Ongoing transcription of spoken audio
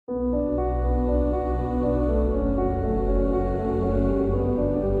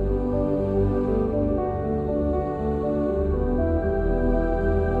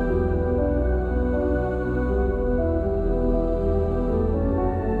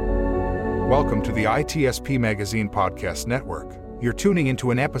Welcome to the ITSP Magazine Podcast Network. You're tuning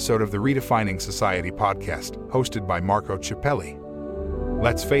into an episode of the Redefining Society podcast, hosted by Marco Ciappelli.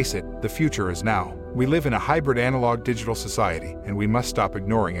 Let's face it, the future is now. We live in a hybrid analog-digital society, and we must stop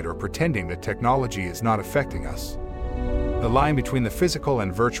ignoring it or pretending that technology is not affecting us. The line between the physical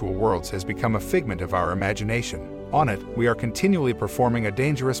and virtual worlds has become a figment of our imagination. On it, we are continually performing a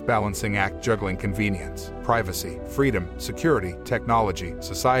dangerous balancing act, juggling convenience, privacy, freedom, security, technology,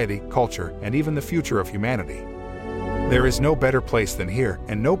 society, culture, and even the future of humanity. There is no better place than here,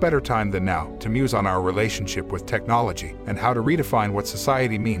 and no better time than now, to muse on our relationship with technology and how to redefine what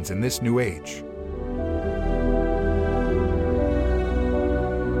society means in this new age.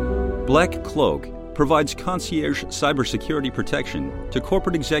 Black Cloak provides concierge cybersecurity protection to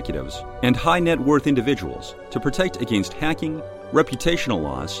corporate executives and high-net-worth individuals to protect against hacking, reputational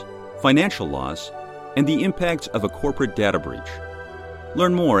loss, financial loss, and the impacts of a corporate data breach.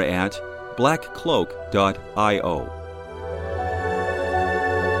 Learn more at blackcloak.io.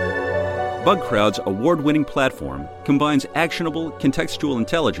 BugCrowd's award-winning platform combines actionable contextual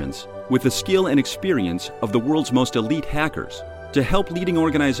intelligence with the skill and experience of the world's most elite hackers to help leading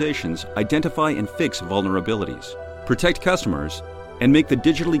organizations identify and fix vulnerabilities, protect customers, and make the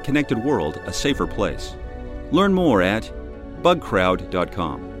digitally connected world a safer place. Learn more at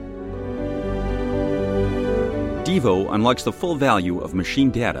bugcrowd.com. Devo unlocks the full value of machine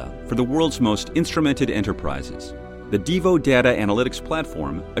data for the world's most instrumented enterprises. The Devo Data Analytics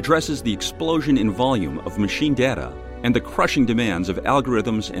Platform addresses the explosion in volume of machine data and the crushing demands of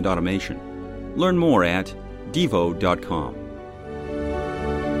algorithms and automation. Learn more at devo.com.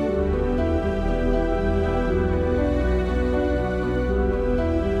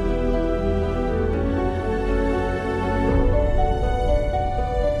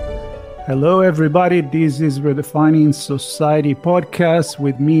 Hello, everybody. This is Redefining Society podcast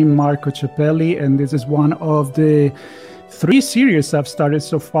with me, Marco Ciappelli, and this is one of the 3 series I've started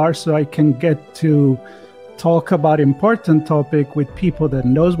so far, so I can get to talk about important topic with people that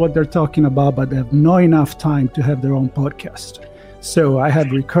knows what they're talking about, but they have not enough time to have their own podcast. So I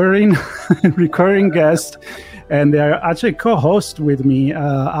have recurring guests, and they're actually co-hosts with me,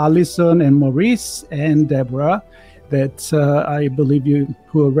 Allison and Maurice and Deborah, that I believe you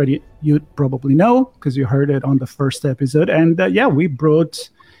probably know because you heard it on the first episode. And we brought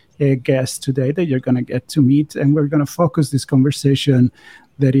a guest today that you're going to get to meet, and we're going to focus this conversation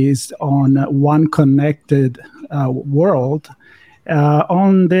that is on one connected world,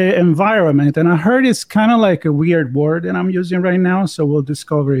 on the environment. And I heard it's kind of like a weird word that I'm using right now, so we'll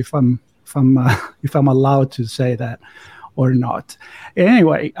discover if I'm allowed to say that or not.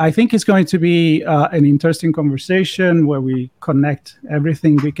 Anyway, I think it's going to be an interesting conversation where we connect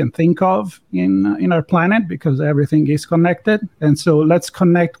everything we can think of in our planet, because everything is connected. And so let's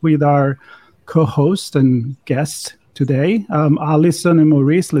connect with our co-host and guests today. Allison and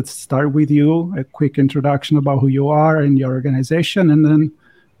Maurice, let's start with you. A quick introduction about who you are and your organization, and then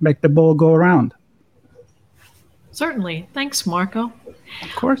make the ball go around. Certainly. Thanks, Marco.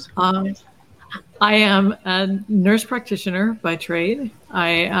 Of course. I am a nurse practitioner by trade. I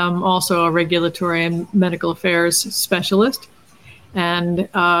am also a regulatory and medical affairs specialist. And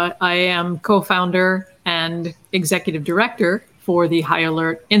I am co-founder and executive director for the High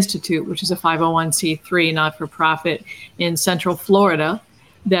Alert Institute, which is a 501c3 not-for-profit in Central Florida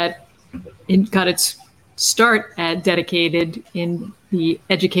that got its start dedicated in the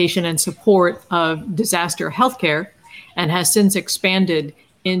education and support of disaster healthcare, and has since expanded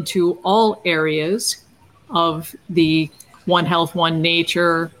into all areas of the One Health, One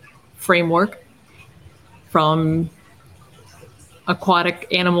Nature framework, from aquatic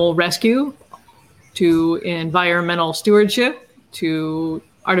animal rescue to environmental stewardship to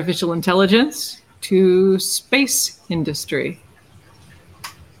artificial intelligence to space industry.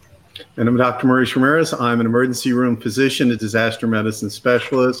 And I'm Dr. Maurice Ramirez. I'm an emergency room physician, a disaster medicine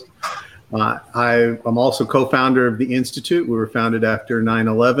specialist. I'm also co-founder of the Institute. We were founded after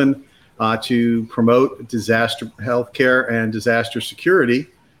 9/11 to promote disaster healthcare and disaster security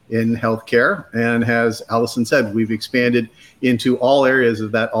in healthcare. And as Allison said, we've expanded into all areas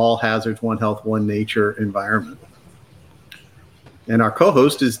of that all hazards, one health, one nature environment. And our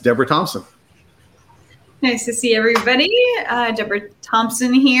co-host is Deborah Thompson. Nice to see everybody. Deborah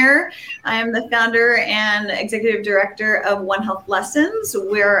Thompson here. I am the founder and executive director of One Health Lessons.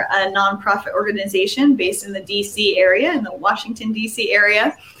 We're a nonprofit organization based in the DC area, in the Washington, DC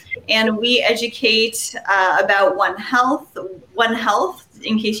area. and we educate about One Health. One Health,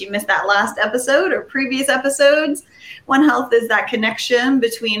 in case you missed that last episode or previous episodes, One Health is that connection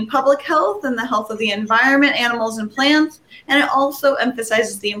between public health and the health of the environment, animals, and plants. And it also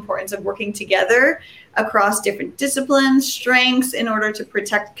emphasizes the importance of working together across different disciplines, strengths, in order to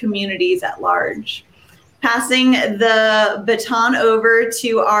protect communities at large. Passing the baton over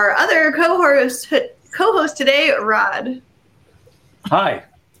to our other co-host today, Rod. Hi,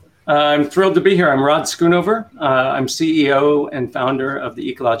 I'm thrilled to be here. I'm Rod Schoonover. I'm CEO and founder of the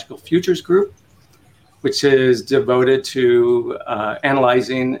Ecological Futures Group, which is devoted to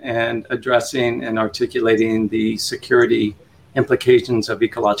analyzing and addressing and articulating the security implications of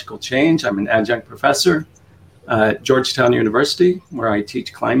ecological change. I'm an adjunct professor at Georgetown University, where I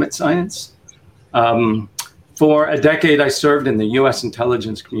teach climate science. For a decade, I served in the U.S.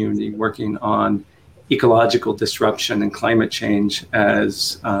 intelligence community, working on ecological disruption and climate change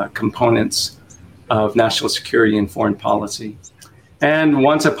as components of national security and foreign policy. And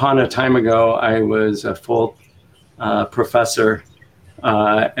once upon a time ago, I was a full professor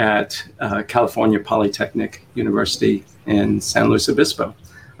at California Polytechnic University in San Luis Obispo.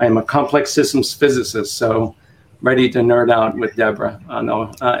 I am a complex systems physicist, so ready to nerd out with Deborah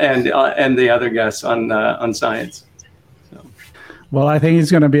and the other guests on science. So. Well, I think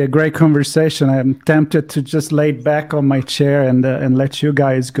it's going to be a great conversation. I'm tempted to just lay back on my chair and let you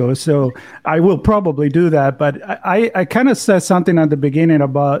guys go. So I will probably do that. But I kind of said something at the beginning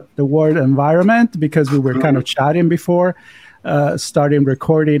about the word environment, because we were kind of chatting before starting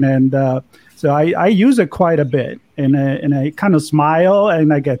recording. And so I use it quite a bit. And I kind of smile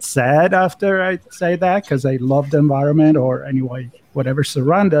and I get sad after I say that, because I love the environment, or anyway, whatever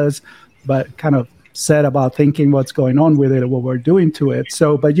surrounds us, but kind of sad about thinking what's going on with it or what we're doing to it.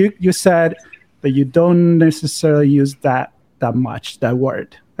 So, but you said that you don't necessarily use that much, that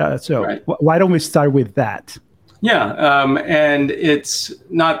word. So right. Why don't we start with that? Yeah, and it's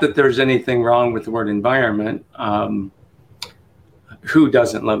not that there's anything wrong with the word environment. Who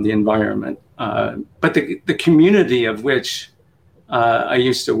doesn't love the environment? But the community of which I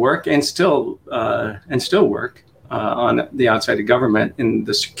used to work and still work on the outside of government in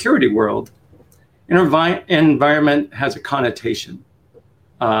the security world, environment has a connotation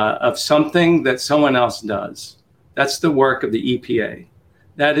of something that someone else does. That's the work of the EPA.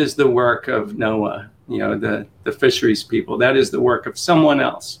 That is the work of NOAA, the fisheries people. That is the work of someone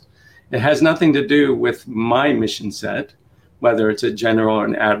else. It has nothing to do with my mission set, whether it's a general or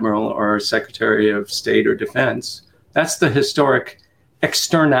an admiral or a secretary of state or defense. That's the historic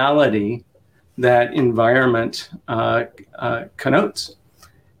externality that environment connotes.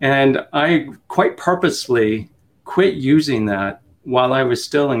 And I quite purposely quit using that while I was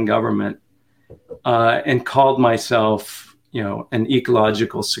still in government and called myself, an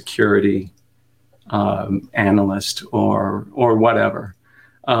ecological security analyst or whatever.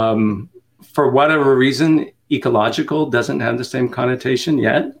 For whatever reason, ecological doesn't have the same connotation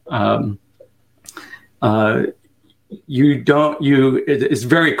yet. It's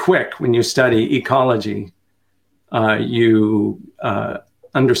very quick when you study ecology. You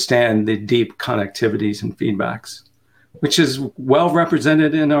understand the deep connectivities and feedbacks, which is well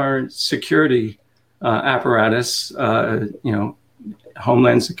represented in our security apparatus,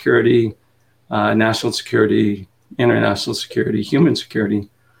 homeland security, national security, international security, human security.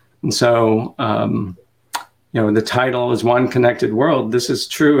 And so, the title is One Connected World. This is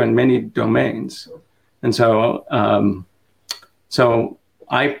true in many domains. And so,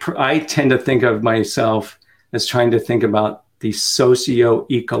 I tend to think of myself as trying to think about the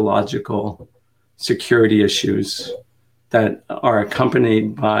socio-ecological security issues that are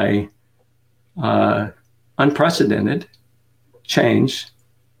accompanied by unprecedented change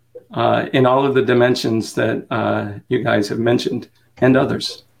in all of the dimensions that you guys have mentioned and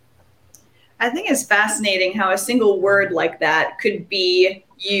others. I think it's fascinating how a single word like that could be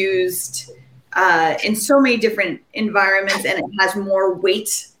used in so many different environments, and it has more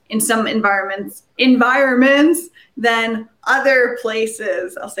weight in some environments than other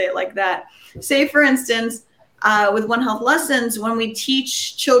places. I'll say it like that. Say, for instance, with One Health lessons, when we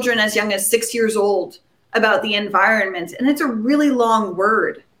teach children as young as 6 years old about the environment, and it's a really long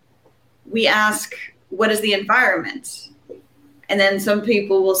word. We ask, what is the environment? And then some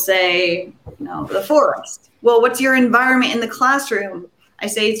people will say, the forest. Well, what's your environment in the classroom? I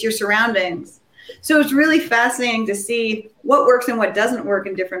say it's your surroundings. So it's really fascinating to see what works and what doesn't work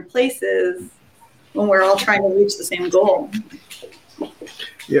in different places when we're all trying to reach the same goal.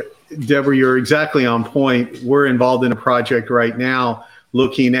 Yeah, Deborah, you're exactly on point. We're involved in a project right now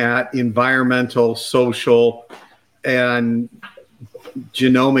looking at environmental, social, and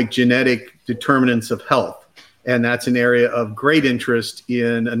genetic determinants of health. And that's an area of great interest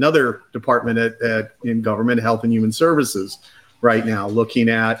in another department in government, Health and Human Services, right now, looking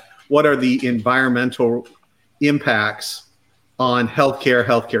at what are the environmental impacts on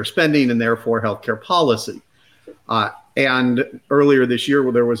healthcare spending, and therefore healthcare policy. And earlier this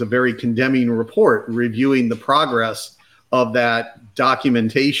year, there was a very condemning report reviewing the progress of that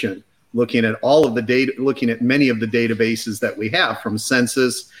documentation, looking at all of the data, looking at many of the databases that we have, from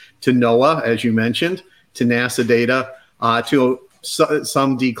census to NOAA, as you mentioned, to NASA data, to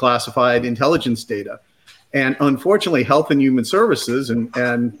some declassified intelligence data. And unfortunately, Health and Human Services,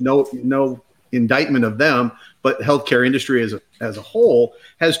 and no indictment of them, but healthcare industry as a whole,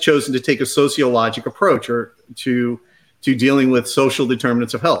 has chosen to take a sociologic approach to dealing with social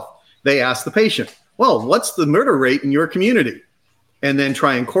determinants of health. They ask the patient, well, what's the murder rate in your community? And then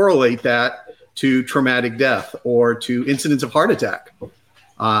try and correlate that to traumatic death or to incidents of heart attack.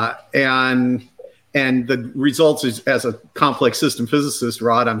 And the results is, as a complex system physicist,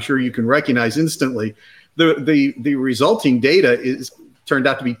 Rod, I'm sure you can recognize instantly, the resulting data turned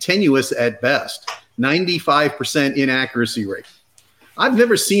out to be tenuous at best, 95% inaccuracy rate. I've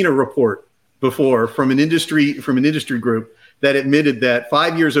never seen a report before from an industry group that admitted that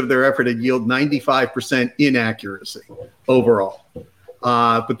 5 years of their effort had yielded 95% inaccuracy overall.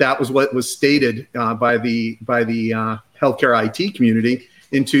 But that was what was stated by the healthcare IT community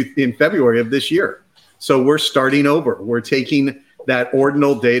in February of this year. So we're starting over. We're taking that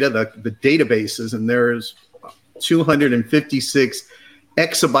ordinal data, the databases, and there's 256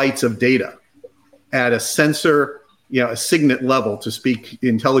 exabytes of data at a sensor, a signet level, to speak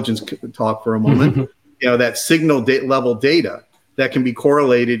intelligence talk for a moment. That signal level data that can be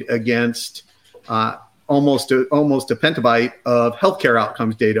correlated against almost a petabyte of healthcare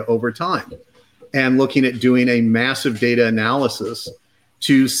outcomes data over time, and looking at doing a massive data analysis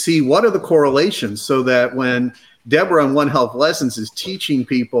to see what are the correlations, so that when Deborah in One Health Lessons is teaching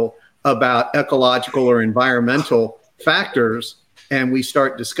people about ecological or environmental factors, and we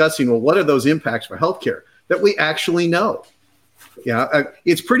start discussing, well, what are those impacts for healthcare, that we actually know.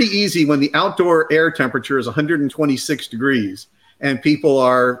 It's pretty easy when the outdoor air temperature is 126 degrees and people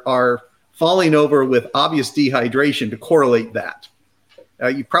are falling over with obvious dehydration to correlate that.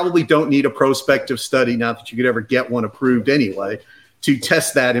 You probably don't need a prospective study, not that you could ever get one approved anyway, to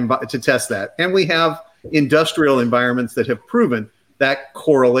test that. And we have industrial environments that have proven that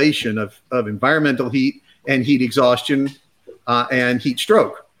correlation of environmental heat and heat exhaustion and heat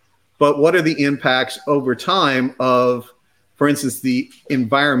stroke. But what are the impacts over time of, for instance, the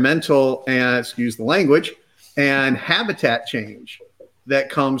environmental, and excuse the language, and habitat change that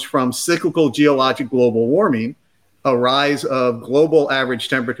comes from cyclical geologic global warming, a rise of global average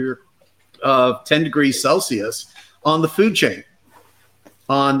temperature of 10 degrees Celsius on the food chain,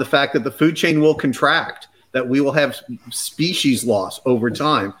 on the fact that the food chain will contract, that we will have species loss over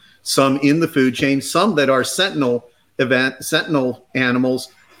time, some in the food chain, some that are sentinel animals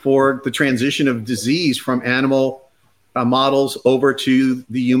for the transition of disease from animal models over to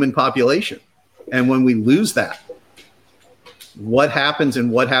the human population. And when we lose that, what happens, and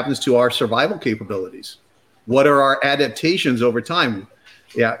what happens to our survival capabilities? What are our adaptations over time?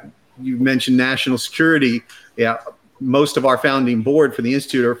 Yeah, you mentioned national security. Yeah, most of our founding board for the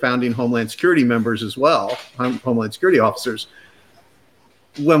Institute are founding Homeland Security members as well, Homeland Security officers.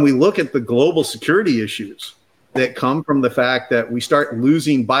 When we look at the global security issues that come from the fact that we start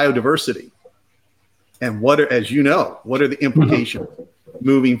losing biodiversity, and as you know, what are the implications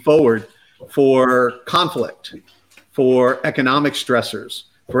moving forward for conflict, for economic stressors,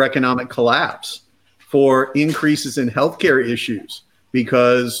 for economic collapse, for increases in healthcare issues?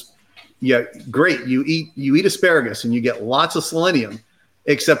 Because, yeah, great, you eat asparagus and you get lots of selenium,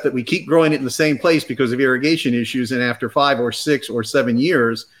 except that we keep growing it in the same place because of irrigation issues. And after 5 or 6 or 7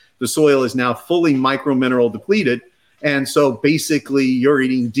 years, the soil is now fully micromineral depleted. And so basically you're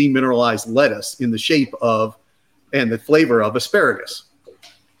eating demineralized lettuce in the shape of and the flavor of asparagus.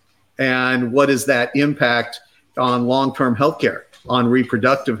 And what is that impact on long-term healthcare, on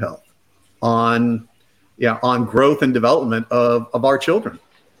reproductive health, on growth and development of our children?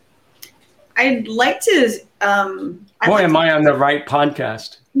 I'd like to. Am I on the right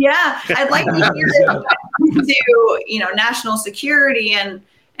podcast? Yeah, I'd like to hear into national security and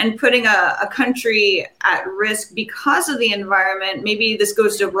putting a country at risk because of the environment. Maybe this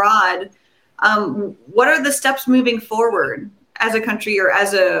goes to Rod. What are the steps moving forward as a country or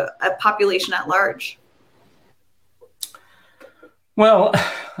as a population at large? Well,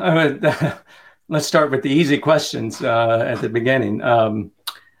 let's start with the easy questions at the beginning.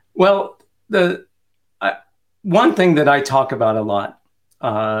 One thing that I talk about a lot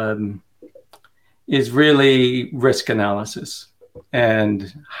is really risk analysis.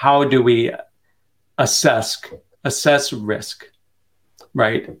 And how do we assess risk,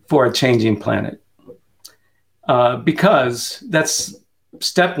 right, for a changing planet? Because that's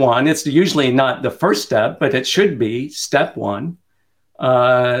step one. It's usually not the first step, but it should be step one,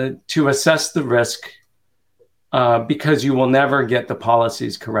 to assess the risk, because you will never get the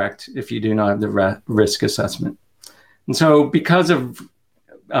policies correct if you do not have the risk assessment. And so because of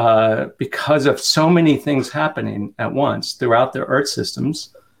so many things happening at once throughout the Earth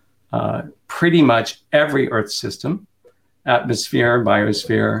systems, pretty much every Earth system, atmosphere,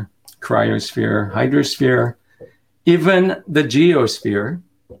 biosphere, cryosphere, hydrosphere, even the geosphere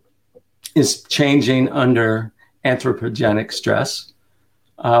is changing under anthropogenic stress.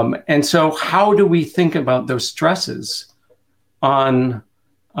 And so how do we think about those stresses on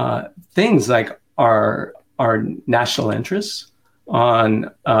things like our national interests, on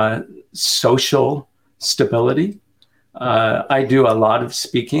social stability? I do a lot of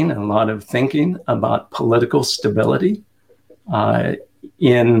speaking and a lot of thinking about political stability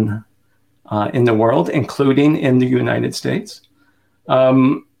in the world, including in the United States.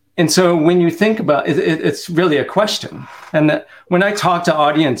 And so when you think about it, it's really a question. And when I talk to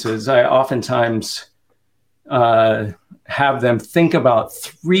audiences, I oftentimes have them think about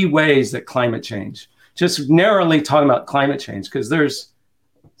 3 ways that climate change, just narrowly talking about climate change, because there's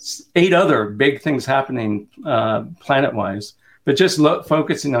 8 other big things happening planet-wise, but just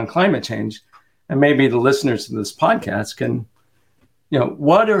focusing on climate change. And maybe the listeners to this podcast can,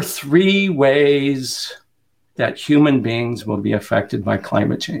 what are 3 ways that human beings will be affected by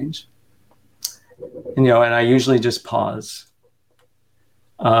climate change? And I usually just pause.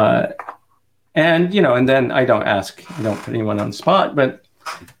 And then I don't put anyone on the spot, but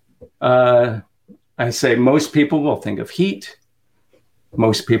I say most people will think of heat.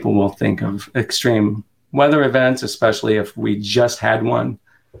 Most people will think of extreme weather events, especially if we just had one.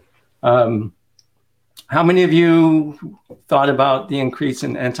 How many of you thought about the increase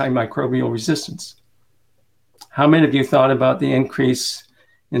in antimicrobial resistance? How many of you thought about the increase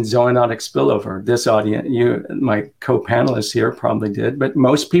in zoonotic spillover? This audience, my co-panelists here probably did, but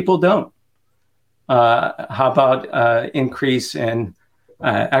most people don't. How about increase in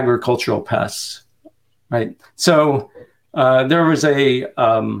agricultural pests, right? So there was a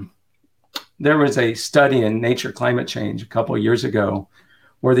study in Nature Climate Change a couple of years ago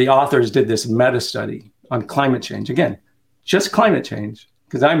where the authors did this meta study on climate change. Again, just climate change,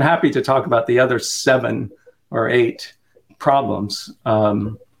 because I'm happy to talk about the other 7 or 8 problems.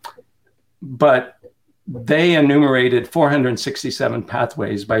 But they enumerated 467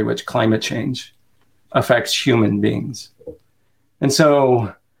 pathways by which climate change affects human beings. And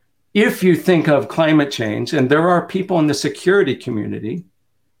so if you think of climate change, and there are people in the security community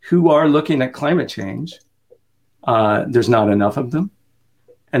who are looking at climate change, there's not enough of them.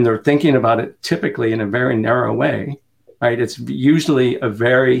 And they're thinking about it typically in a very narrow way, right? It's usually a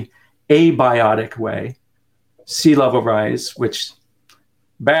very abiotic way. Sea level rise, which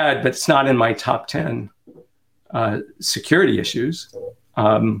bad, but it's not in my top 10 security issues.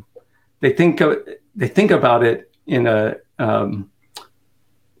 They think about it in a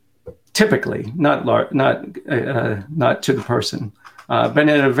typically not to the person, but in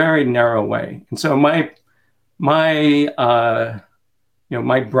a very narrow way. And so my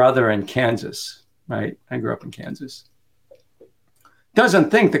brother in Kansas, right? I grew up in Kansas. Doesn't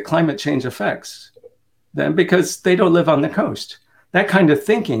think that climate change affects them because they don't live on the coast. That kind of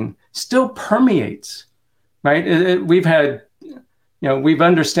thinking still permeates, right? We've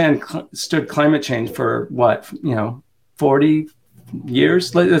understood climate change for 40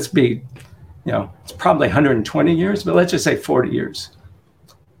 years. Let's be, it's probably 120 years, but let's just say 40 years.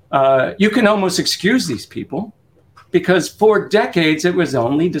 You can almost excuse these people because for decades it was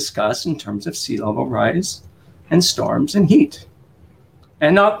only discussed in terms of sea level rise and storms and heat,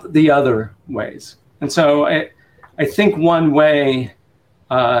 and not the other ways. And so I think one way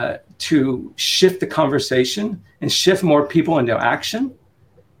to shift the conversation and shift more people into action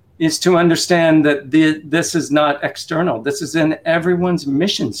is to understand that this is not external. This is in everyone's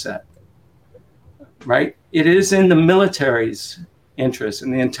mission set, right? It is in the military's interest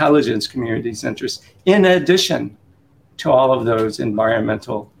and the intelligence community's interest, in addition to all of those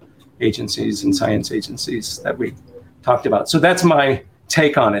environmental agencies and science agencies that we talked about. So that's my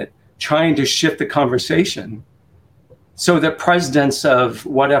take on it, trying to shift the conversation so that presidents of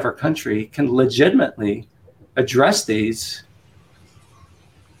whatever country can legitimately address these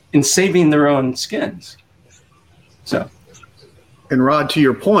in saving their own skins. So, and Rod, to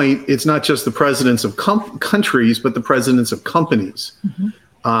your point, it's not just the presidents of countries, but the presidents of companies. Mm-hmm.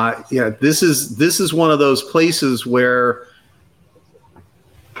 This is one of those places where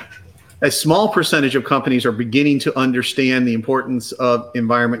a small percentage of companies are beginning to understand the importance of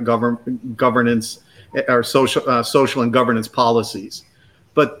environment governance or social and governance policies,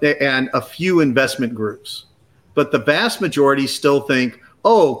 and a few investment groups. But the vast majority still think,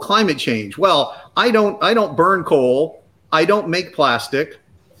 oh, climate change. Well, I don't burn coal. I don't make plastic.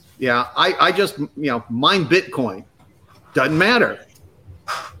 Yeah, I just mine Bitcoin. Doesn't matter.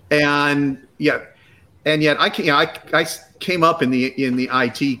 And yet I came up in the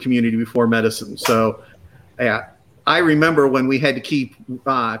IT community before medicine. So I remember when we had to keep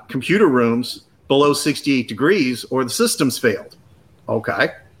computer rooms below 68 degrees or the systems failed. Okay.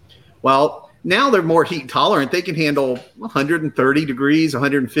 Well, now they're more heat tolerant. They can handle 130 degrees,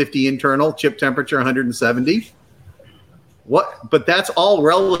 150 internal, chip temperature 170. But that's all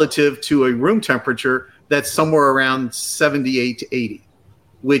relative to a room temperature that's somewhere around 78 to 80,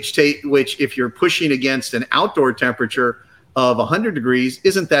 which if you're pushing against an outdoor temperature of 100 degrees,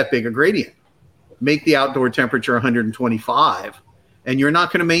 isn't that big a gradient. Make the outdoor temperature 125, and you're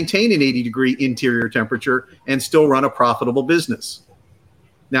not going to maintain an 80-degree interior temperature and still run a profitable business.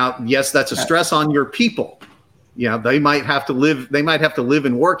 Now, yes, that's a stress on your people. Yeah, they might have to live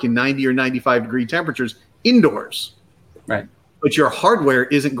and work in 90 or 95 degree temperatures indoors. Right. But your hardware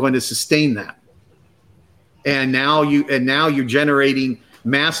isn't going to sustain that. And now you're generating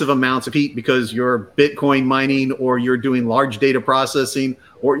massive amounts of heat because you're Bitcoin mining, or you're doing large data processing,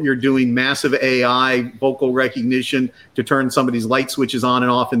 or you're doing massive AI vocal recognition to turn somebody's light switches on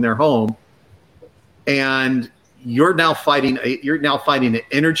and off in their home. And you're now fighting an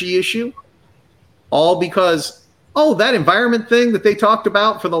energy issue, all because, that environment thing that they talked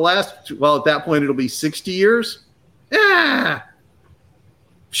about for the last, well, at that point it'll be 60 years.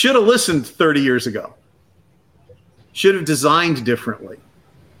 Should have listened 30 years ago. Should have designed differently.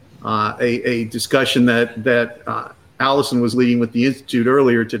 A discussion that Allison was leading with the Institute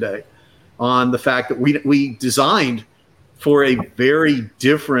earlier today on the fact that we designed for a very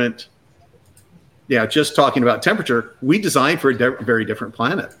different, just talking about temperature, we designed for a very different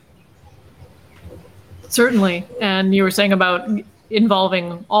planet. Certainly. And you were saying about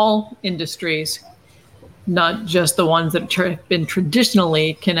involving all industries, not just the ones that have been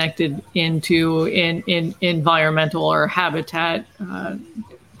traditionally connected into in environmental or habitat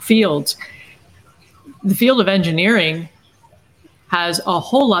fields. The field of engineering has a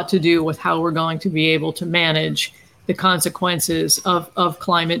whole lot to do with how we're going to be able to manage the consequences of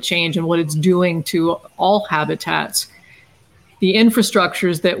climate change and what it's doing to all habitats. The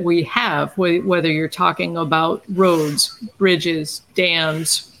infrastructures that we have, whether you're talking about roads, bridges,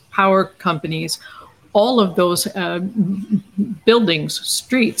 dams, power companies, all of those buildings,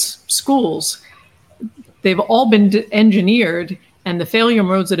 streets, schools, they've all been engineered, and the failure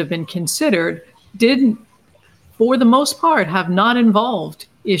modes that have been considered didn't, for the most part, have not involved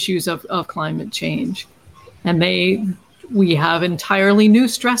issues of climate change. And we have entirely new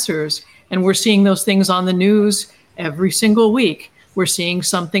stressors, and we're seeing those things on the news every single week. We're seeing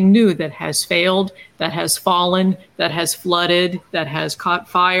something new that has failed, that has fallen, that has flooded, that has caught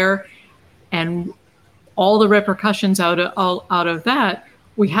fire, and all the repercussions out of that.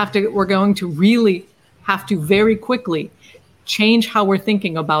 We're going to really have to very quickly change how we're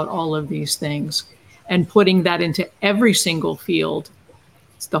thinking about all of these things and putting that into every single field.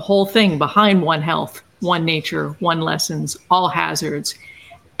 It's the whole thing behind One Health, One Nature, One Lessons, all hazards.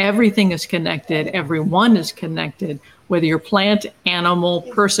 Everything is connected. Everyone is connected, whether you're plant, animal,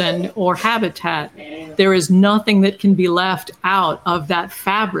 person, or habitat. There is nothing that can be left out of that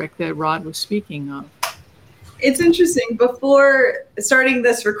fabric that Rod was speaking of. It's interesting. Before starting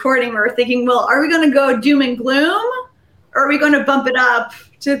this recording, we were thinking, well, are we going to go doom and gloom? Or are we going to bump it up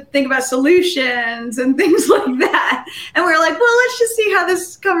to think about solutions and things like that? And we're like, well, let's just see how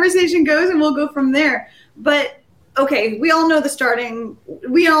this conversation goes and we'll go from there. But okay, we all know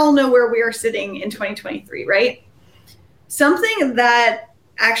where we are sitting in 2023, right? Something that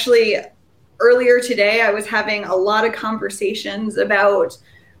actually earlier today, I was having a lot of conversations about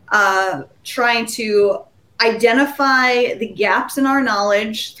trying to identify the gaps in our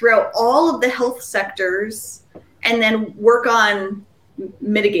knowledge throughout all of the health sectors and then work on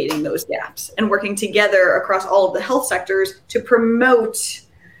mitigating those gaps and working together across all of the health sectors to promote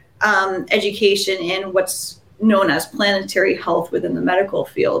education in what's known as planetary health within the medical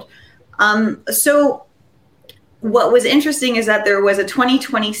field. So what was interesting is that there was a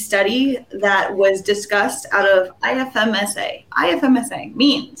 2020 study that was discussed out of IFMSA. IFMSA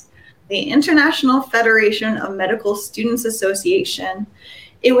means the International Federation of Medical Students Association.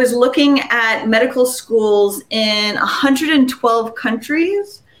 It was looking at medical schools in 112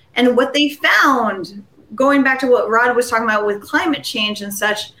 countries. And what they found, going back to what Rod was talking about with climate change and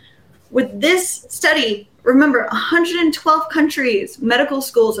such, with this study, remember, 112 countries, medical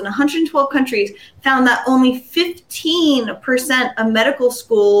schools in 112 countries found that only 15% of medical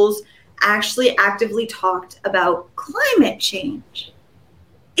schools actually actively talked about climate change.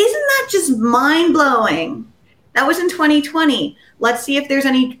 Isn't that just mind-blowing? That was in 2020. Let's see if there's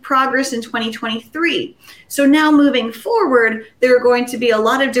any progress in 2023. So now moving forward, there are going to be a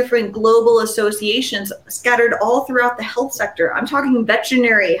lot of different global associations scattered all throughout the health sector. I'm talking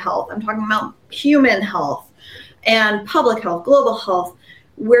veterinary health. I'm talking about human health and public health, global health.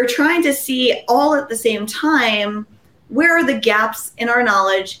 We're trying to see all at the same time, where are the gaps in our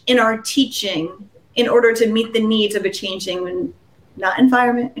knowledge, in our teaching, in order to meet the needs of a changing, not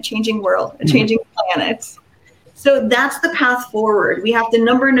environment, a changing world, a changing planet. So that's the path forward. We have to,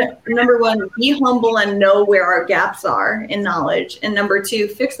 number one, be humble and know where our gaps are in knowledge. And number two,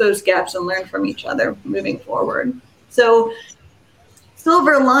 fix those gaps and learn from each other moving forward. So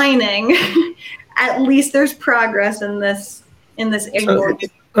silver lining, at least there's progress in this area.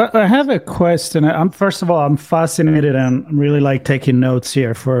 I have a question. First of all, I'm fascinated and really like taking notes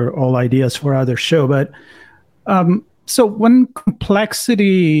here for all ideas for other show. But so when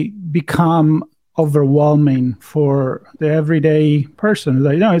complexity become overwhelming for the everyday person,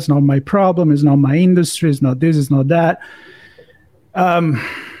 like, it's not my problem, it's not my industry, it's not this, it's not that.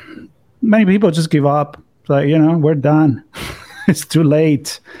 Many people just give up. Like, we're done. It's too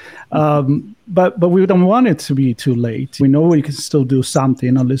late. But we don't want it to be too late. We know we can still do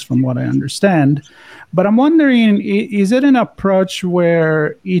something, at least from what I understand. But I'm wondering, is it an approach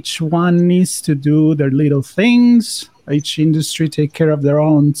where each one needs to do their little things, each industry take care of their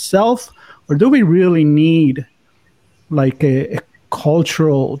own self? Or do we really need like a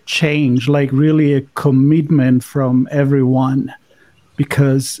cultural change, like really a commitment from everyone?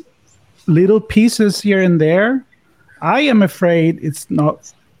 Because little pieces here and there, I am afraid it's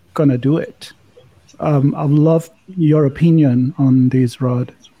not going to do it. I'd love your opinion on this,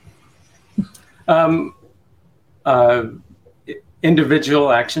 Rod.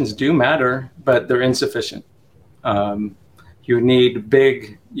 Individual actions do matter, but they're insufficient. You need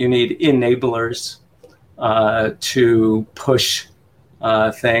enablers to push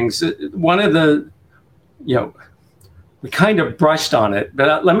things. One of the, we kind of brushed on it,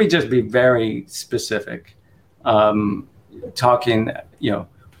 but let me just be very specific. Talking,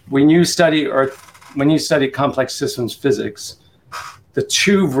 when you study complex systems physics, the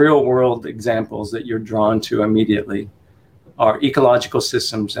two real world examples that you're drawn to immediately are ecological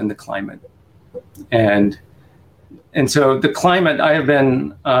systems and the climate. And so the climate, I have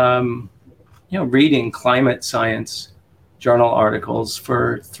been, reading climate science journal articles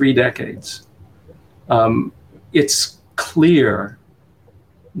for 3 decades. It's clear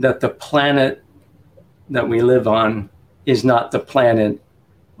that the planet that we live on is not the planet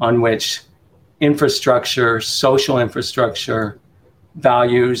on which infrastructure, social infrastructure,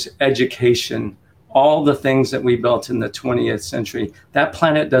 values, education, all the things that we built in the 20th century, that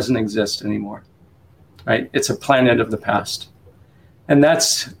planet doesn't exist anymore. Right? It's a planet of the past. And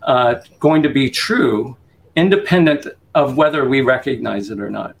that's going to be true independent of whether we recognize it or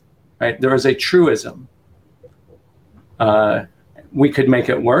not. Right? There is a truism. We could make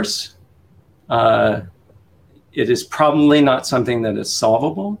it worse. It is probably not something that is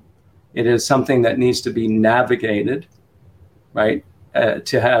solvable. It is something that needs to be navigated, right?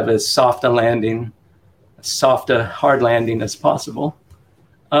 To have as soft a hard landing as possible.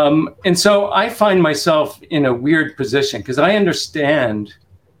 And so I find myself in a weird position because I understand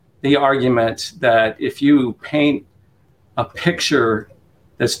the argument that if you paint a picture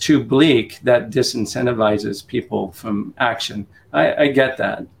that's too bleak, that disincentivizes people from action. I get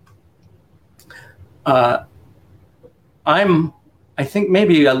that. I think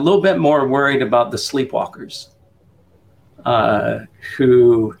maybe a little bit more worried about the sleepwalkers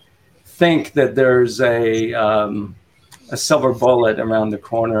who think that there's a silver bullet around the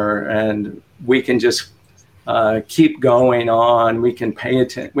corner and we can just keep going on. We can pay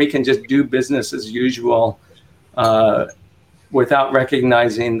attention. We can just do business as usual without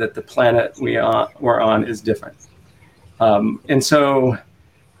recognizing that the planet we're on is different. And so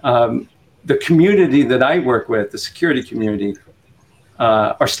the community that I work with, the security community,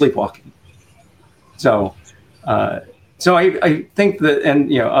 are sleepwalking. So I think that,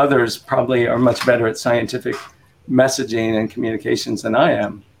 and others probably are much better at scientific messaging and communications than I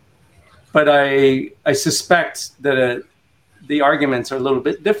am. But I suspect that the arguments are a little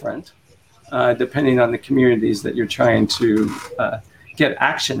bit different, depending on the communities that you're trying to get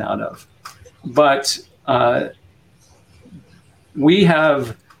action out of. But we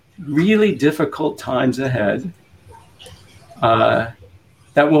have really difficult times ahead that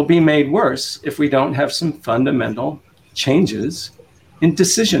will be made worse if we don't have some fundamental changes in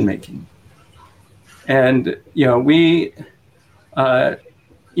decision making. And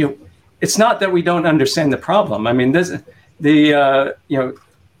it's not that we don't understand the problem. I mean,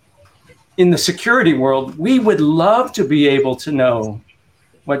 in the security world, we would love to be able to know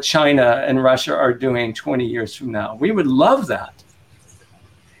what China and Russia are doing 20 years from now. We would love that.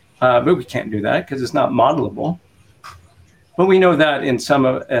 But we can't do that because it's not modelable. But we know that in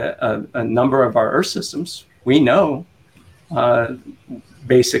a number of our Earth systems, we know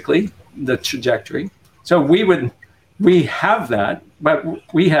basically the trajectory. So we have that,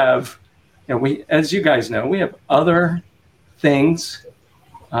 but we have, as you guys know, we have other things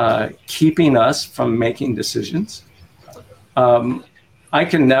keeping us from making decisions. I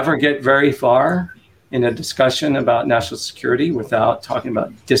can never get very far in a discussion about national security without talking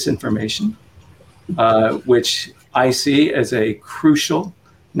about disinformation, which I see as a crucial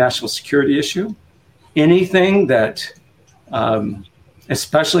national security issue. Anything that,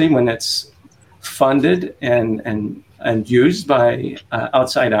 especially when it's funded and used by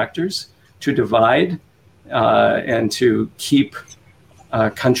outside actors to divide and to keep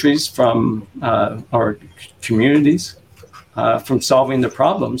countries from or communities from solving the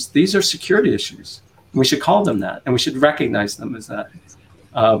problems, these are security issues. We should call them that, and we should recognize them as that.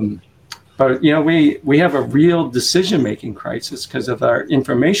 But we have a real decision-making crisis because of our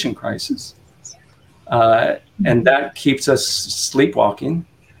information crisis, and that keeps us sleepwalking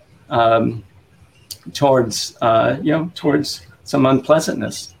towards some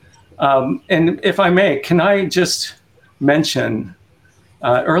unpleasantness. And if I may, can I just mention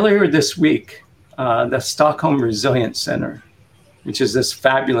earlier this week, the Stockholm Resilience Center, which is this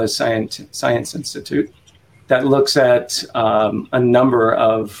fabulous science institute that looks at a number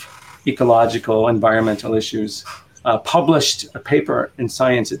of ecological, environmental issues, published a paper in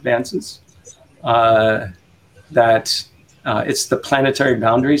Science Advances that it's the planetary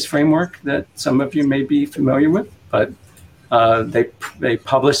boundaries framework that some of you may be familiar with, but they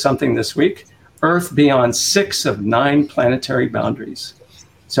published something this week, Earth Beyond 6 of 9 planetary boundaries.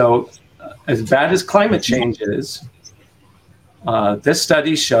 So as bad as climate change is, this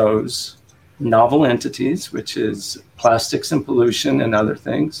study shows novel entities, which is plastics and pollution and other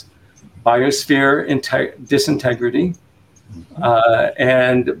things, biosphere disintegrity,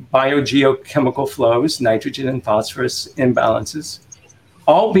 and biogeochemical flows, nitrogen and phosphorus imbalances,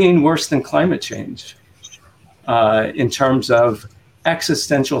 all being worse than climate change in terms of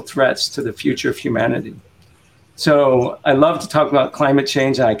existential threats to the future of humanity. So I love to talk about climate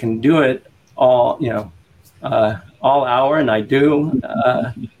change, and I can do it all hour, and I do.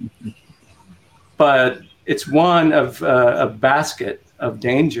 But it's one of a basket of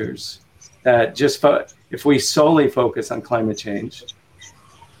dangers that if we solely focus on climate change,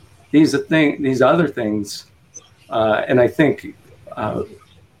 these other things, and I think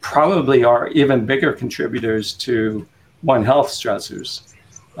probably are even bigger contributors to One Health stressors.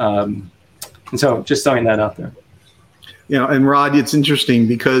 And so just throwing that out there. And Rod, it's interesting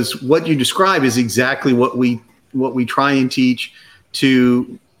because what you describe is exactly what we try and teach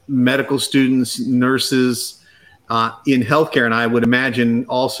to medical students, nurses, in healthcare, and I would imagine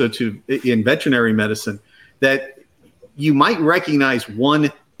also in veterinary medicine, that you might recognize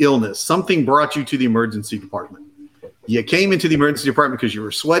one illness. Something brought you to the emergency department. You came into the emergency department because you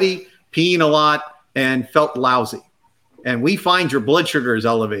were sweaty, peeing a lot, and felt lousy. And we find your blood sugar is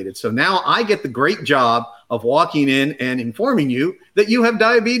elevated. So now I get the great job of walking in and informing you that you have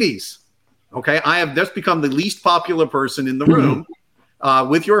diabetes. Okay, I have just become the least popular person in the room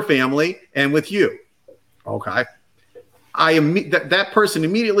with your family and with you. Okay. That person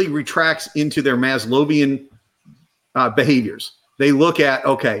immediately retracts into their Maslowian behaviors. They look at,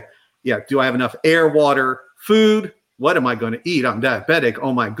 do I have enough air, water, food? What am I going to eat? I'm diabetic.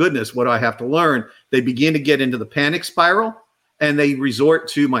 Oh my goodness, what do I have to learn? They begin to get into the panic spiral, and they resort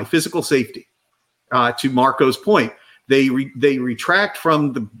to my physical safety. To Marco's point, they retract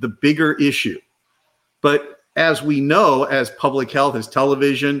from the bigger issue. But as we know, as public health, as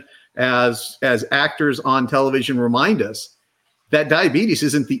television, as actors on television remind us, that diabetes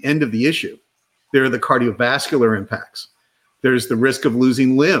isn't the end of the issue. There are the cardiovascular impacts. There's the risk of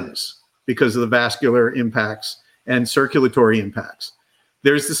losing limbs because of the vascular impacts and circulatory impacts.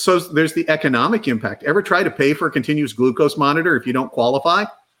 There's the economic impact. Ever try to pay for a continuous glucose monitor if you don't qualify?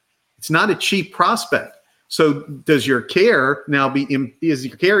 It's not a cheap prospect. So does your care is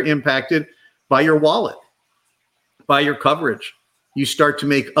your care impacted by your wallet, by your coverage? You start to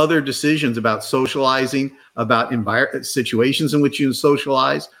make other decisions about socializing, about situations in which you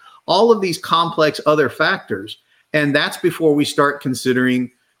socialize, all of these complex other factors. And that's before we start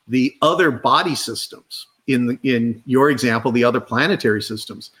considering the other body systems, in your example, the other planetary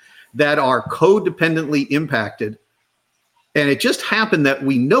systems that are codependently impacted. And it just happened that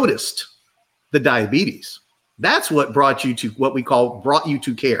we noticed the diabetes. That's what brought you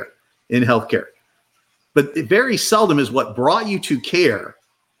to care in healthcare. But it very seldom is what brought you to care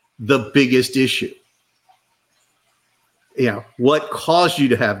the biggest issue. What caused you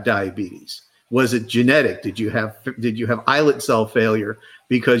to have diabetes? Was it genetic? Did you have islet cell failure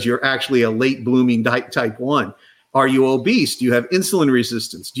because you're actually a late blooming type 1? Are you obese? Do you have insulin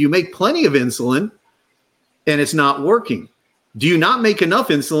resistance? Do you make plenty of insulin and it's not working? Do you not make enough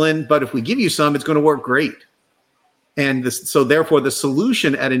insulin, but if we give you some, it's going to work great? And so therefore, the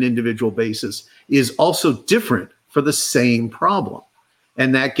solution at an individual basis is also different for the same problem.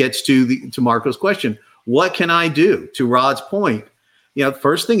 And that gets to Marco's question. What can I do? To Rod's point,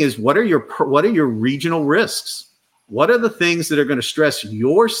 first thing is, what are your regional risks? What are the things that are going to stress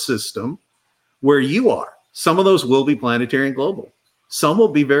your system where you are? Some of those will be planetary and global. Some will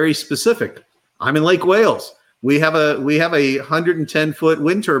be very specific. I'm in Lake Wales. We have a 110-foot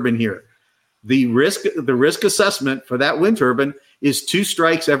wind turbine here. The risk assessment for that wind turbine is 2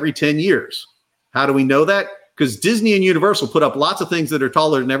 strikes every 10 years. How do we know that? Because Disney and Universal put up lots of things that are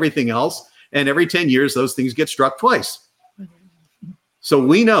taller than everything else, and every 10 years, those things get struck twice. So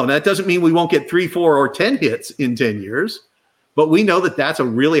we know that doesn't mean we won't get 3, 4, or 10 hits in 10 years, but we know that that's a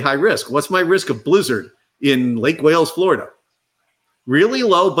really high risk. What's my risk of blizzard in Lake Wales, Florida? Really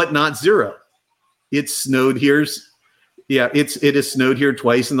low, but not zero. It snowed here. It has snowed here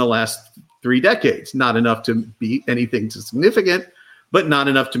twice in the last 3 decades. Not enough to be anything too significant, but not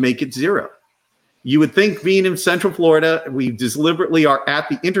enough to make it zero. You would think, being in Central Florida, we deliberately are at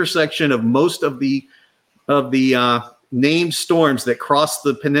the intersection of most of the named storms that cross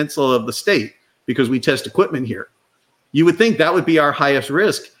the peninsula of the state, because we test equipment here. You would think that would be our highest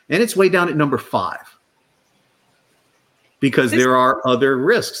risk, and it's way down at number 5. Because there are other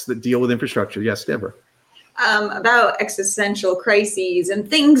risks that deal with infrastructure. Yes, Deborah. About existential crises and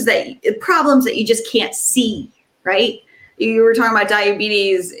problems that you just can't see, right? You were talking about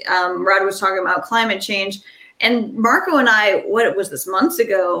diabetes. Rod was talking about climate change. And Marco and I, what was this, months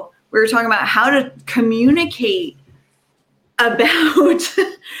ago, we were talking about how to communicate about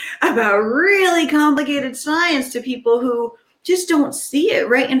really complicated science to people who just don't see it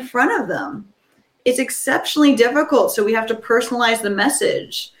right in front of them. It's exceptionally difficult. So we have to personalize the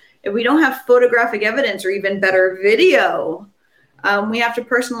message. If we don't have photographic evidence or even better video, we have to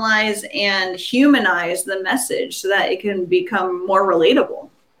personalize and humanize the message so that it can become more relatable.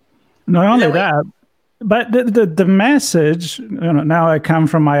 Not only that, but the message, now I come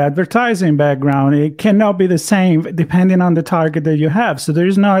from my advertising background, it cannot be the same depending on the target that you have. So there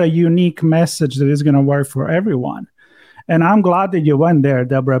is not a unique message that is going to work for everyone. And I'm glad that you went there,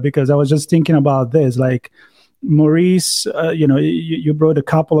 Deborah, because I was just thinking about this. Like Maurice, you brought a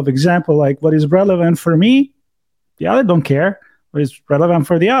couple of examples, like what is relevant for me, the other don't care. What is relevant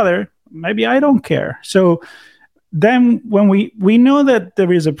for the other, maybe I don't care. So then when we know that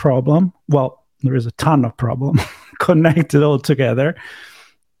there is a problem, well, there is a ton of problem connected all together.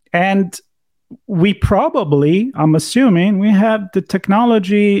 And we probably, I'm assuming, we have the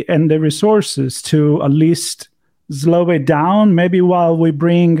technology and the resources to at least slow it down, maybe while we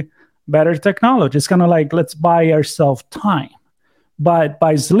bring better technology. It's kind of like, let's buy ourselves time. But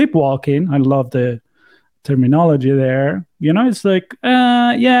by sleepwalking, I love the terminology there, it's like,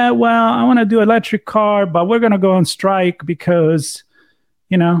 I want to do electric car, but we're going to go on strike because,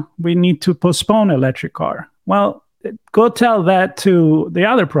 we need to postpone electric car. Well, go tell that to the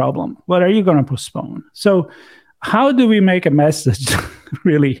other problem. What are you going to postpone? So how do we make a message that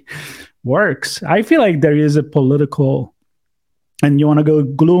really works? I feel like there is a political, and you want to go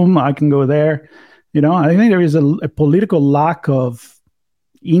gloom, I can go there. I think there is a political lack of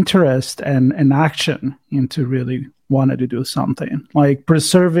interest and action into really wanting to do something, like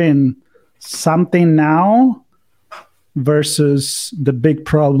preserving something now versus the big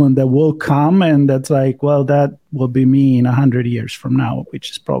problem that will come. And that's like, well, that will be me in 100 years from now, which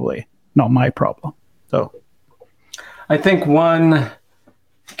is probably not my problem. So I think one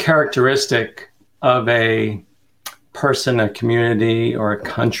characteristic of a person, a community, or a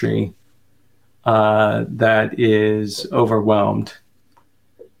country that is overwhelmed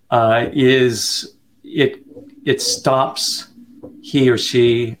is it stops, he or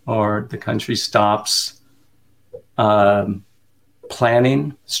she or the country stops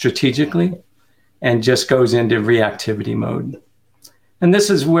planning strategically and just goes into reactivity mode. And this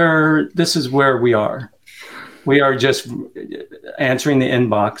is where we are. We are just answering the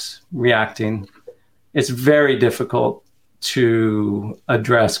inbox, reacting. It's very difficult to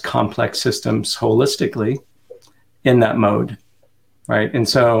address complex systems holistically in that mode, right? And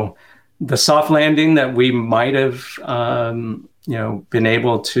so the soft landing that we might have, been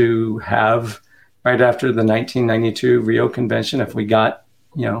able to have right after the 1992 Rio Convention, if we got,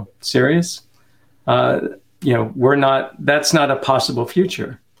 serious, that's not a possible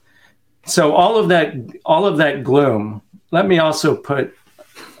future. So all of that gloom, let me also put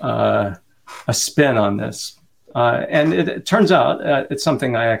a spin on this. And it turns out it's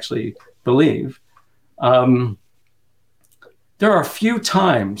something I actually believe. There are a few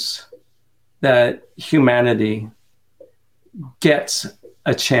times that humanity gets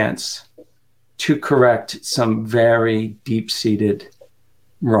a chance to correct some very deep-seated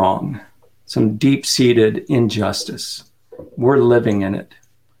wrong, some deep-seated injustice. We're living in it.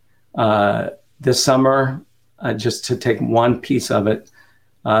 This summer, just to take one piece of it,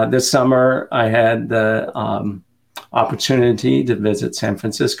 this summer I had the opportunity to visit San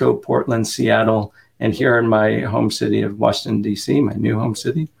Francisco, Portland, Seattle, and here in my home city of Washington, D.C., my new home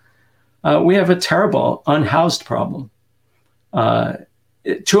city. We have a terrible unhoused problem.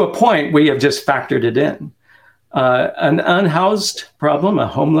 To a point, we have just factored it in. An unhoused problem, a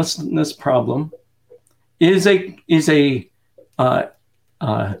homelessness problem, is a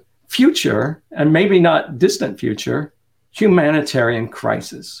future, and maybe not distant future, humanitarian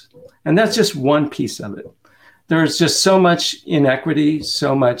crisis. And that's just one piece of it. There's just so much inequity,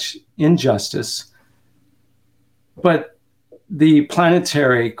 so much injustice. But the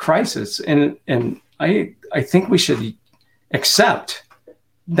planetary crisis, and I think we should accept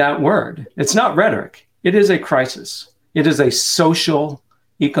that word. It's not rhetoric. It is a crisis. It is a social,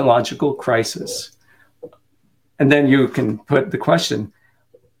 ecological crisis. And then you can put the question,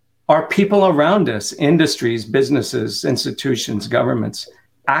 are people around us, industries, businesses, institutions, governments,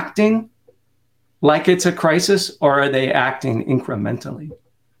 acting like it's a crisis, or are they acting incrementally?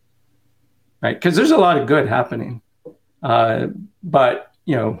 Right? Because there's a lot of good happening. But,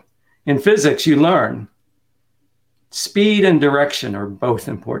 in physics, you learn speed and direction are both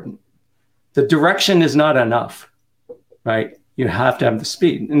important. The direction is not enough, right? You have to have the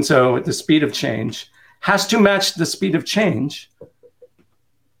speed. And so the speed of change has to match the speed of change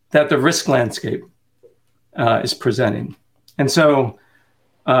that the risk landscape is presenting. And so,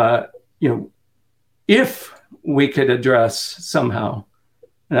 if we could address somehow,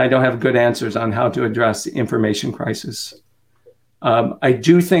 and I don't have good answers on how to address the information crisis, I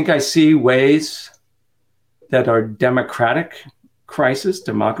do think I see ways that our democratic crisis,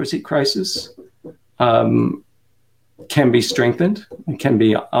 democracy crisis, can be strengthened and can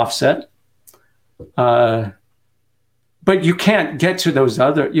be offset. But you can't get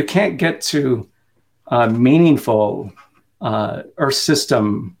to meaningful Earth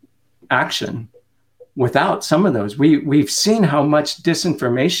system action without some of those. We've seen how much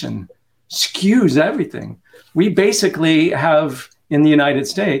disinformation skews everything. We basically have, in the United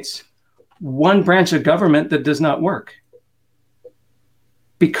States, one branch of government that does not work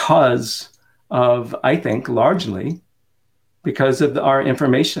because of, I think, largely because of our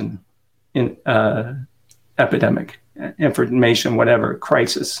information epidemic, information, whatever,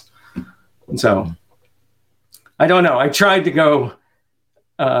 crisis. And so, I don't know. I tried to go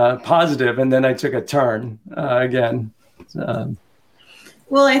positive, and then I took a turn again.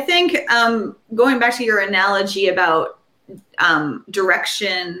 Well, I think going back to your analogy about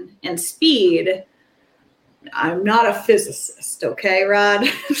direction and speed, I'm not a physicist, okay, Rod?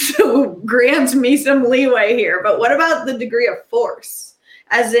 So grant me some leeway here. But what about the degree of force?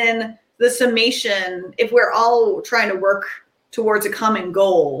 As in the summation, if we're all trying to work towards a common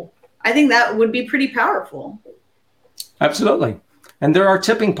goal, I think that would be pretty powerful. Absolutely. And there are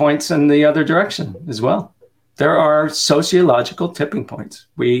tipping points in the other direction as well. There are sociological tipping points.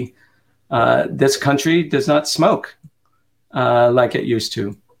 This country does not smoke like it used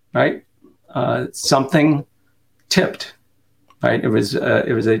to, right? Something tipped, right? It was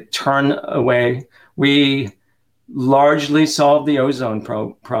a turn away. We largely solved the ozone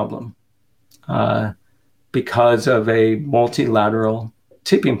problem because of a multilateral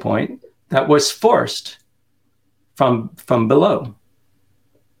tipping point that was forced from below.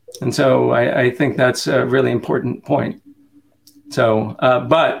 And so I think that's a really important point. So,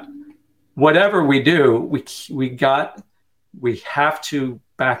 but whatever we do, we have to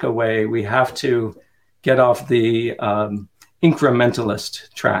back away. We have to get off the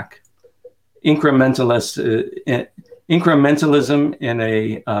incrementalist track. Incrementalism in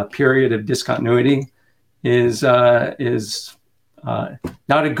a period of discontinuity is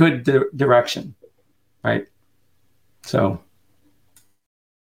not a good direction, right? So.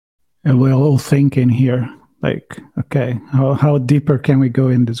 And we're all thinking here, like, okay, how deeper can we go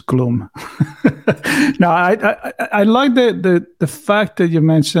in this gloom? No, I like the fact that you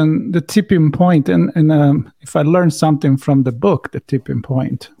mentioned the tipping point, and if I learned something from the book, The Tipping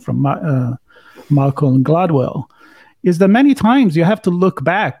Point from Malcolm Gladwell, is that many times you have to look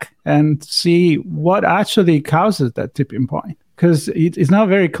back and see what actually causes that tipping point, because it's not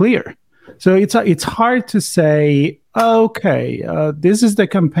very clear. So it's hard to say, okay, this is the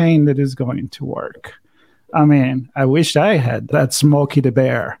campaign that is going to work. I mean, I wish I had that Smokey the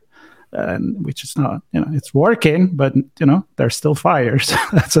Bear, which is not, it's working, but, there's still fires.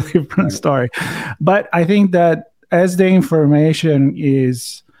 That's a different story. But I think that as the information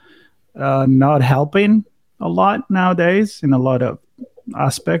is not helping a lot nowadays in a lot of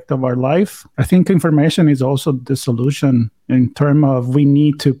aspect of our life, I think information is also the solution in terms of we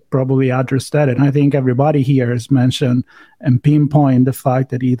need to probably address that. And I think everybody here has mentioned and pinpoint the fact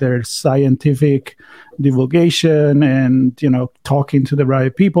that either scientific divulgation and, talking to the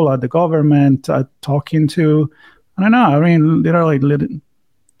right people at the government, talking to, I don't know, I mean, literally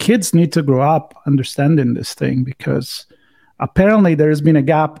kids need to grow up understanding this thing, because apparently there's been a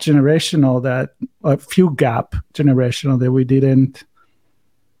few gap generational that we didn't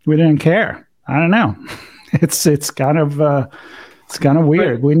care. I don't know. It's kind of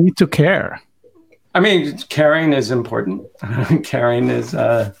weird. We need to care. I mean, caring is important. Caring is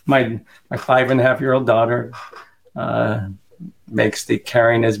my 5.5-year-old daughter makes the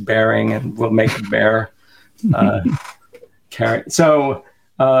caring is bearing, and will make a bear. Caring. So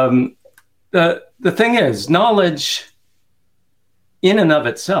the thing is, knowledge in and of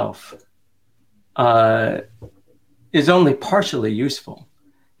itself is only partially useful.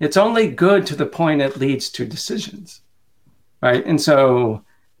 It's only good to the point it leads to decisions, right? And so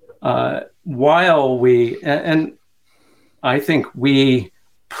while and I think we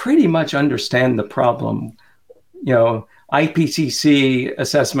pretty much understand the problem, IPCC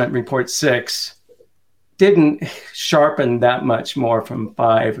assessment report 6 didn't sharpen that much more from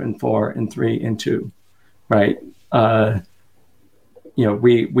 5 and 4 and 3 and 2, right?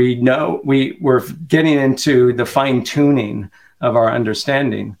 We know we're getting into the fine tuning of our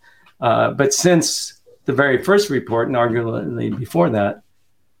understanding. But since the very first report, and arguably before that,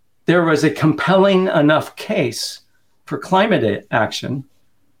 there was a compelling enough case for climate action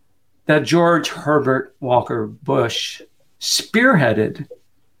that George Herbert Walker Bush spearheaded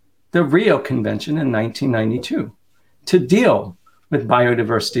the Rio Convention in 1992 to deal with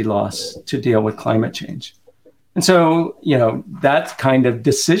biodiversity loss, to deal with climate change. And so, that kind of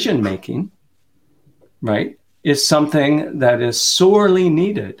decision making, right, is something that is sorely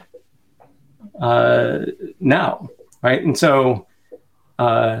needed now, right? And so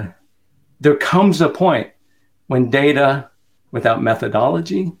there comes a point when data without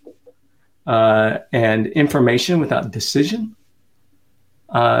methodology and information without decision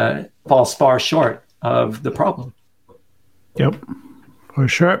falls far short of the problem. Yep, for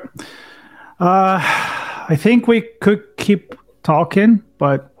sure. I think we could keep talking,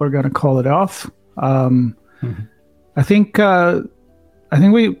 but we're going to call it off.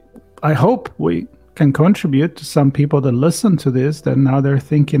 I hope we can contribute to some people that listen to this, that now they're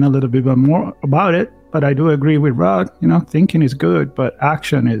thinking a little bit more about it. But I do agree with Rod, thinking is good, but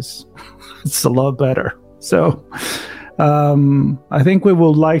action is, it's a lot better. So I think we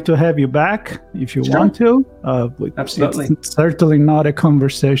would like to have you back if you want to. Absolutely. It's certainly not a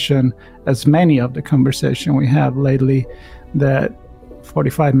conversation, as many of the conversation we have lately, that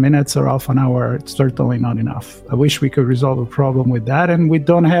 45 minutes or half an hour, it's certainly not enough. I wish we could resolve a problem with that, and we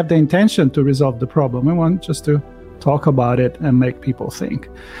don't have the intention to resolve the problem. We want just to talk about it and make people think.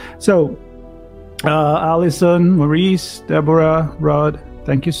 So, Allison, Maurice, Deborah, Rod,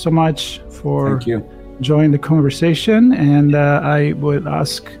 thank you so much for joining the conversation, and I would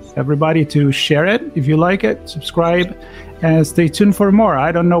ask everybody to share it if you like it, subscribe, and stay tuned for more.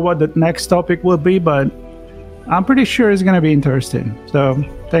 I don't know what the next topic will be, but I'm pretty sure it's going to be interesting. So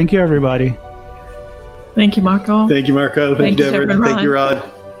thank you, everybody. Thank you, Marco. Thank you, Marco. Thank you, Deborah. Thank you, Rod.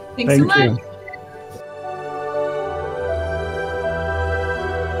 Thanks so much.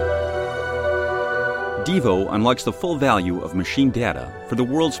 Devo unlocks the full value of machine data for the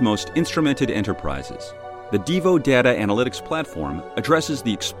world's most instrumented enterprises. The Devo Data Analytics Platform addresses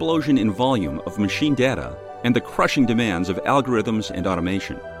the explosion in volume of machine data and the crushing demands of algorithms and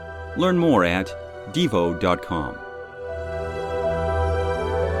automation. Learn more at devo.com.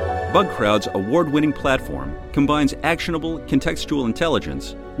 BugCrowd's award-winning platform combines actionable contextual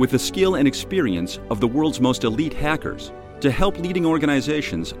intelligence with the skill and experience of the world's most elite hackers to help leading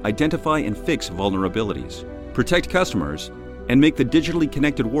organizations identify and fix vulnerabilities, protect customers, and make the digitally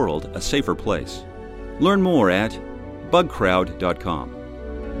connected world a safer place. Learn more at bugcrowd.com.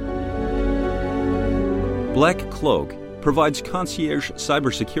 Black Cloak provides concierge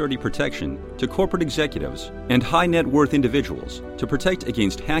cybersecurity protection to corporate executives and high net worth individuals to protect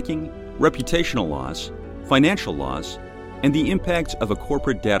against hacking, reputational loss, financial loss, and the impacts of a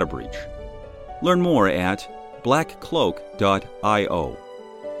corporate data breach. Learn more at blackcloak.io.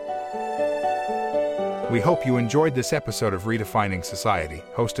 We hope you enjoyed this episode of Redefining Society,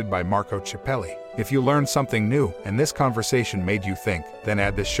 hosted by Marco Ciappelli. If you learned something new and this conversation made you think, then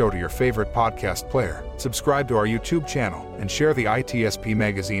add this show to your favorite podcast player, subscribe to our YouTube channel, and share the ITSP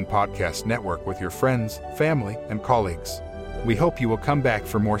Magazine Podcast Network with your friends, family, and colleagues. We hope you will come back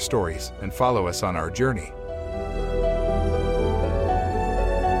for more stories and follow us on our journey.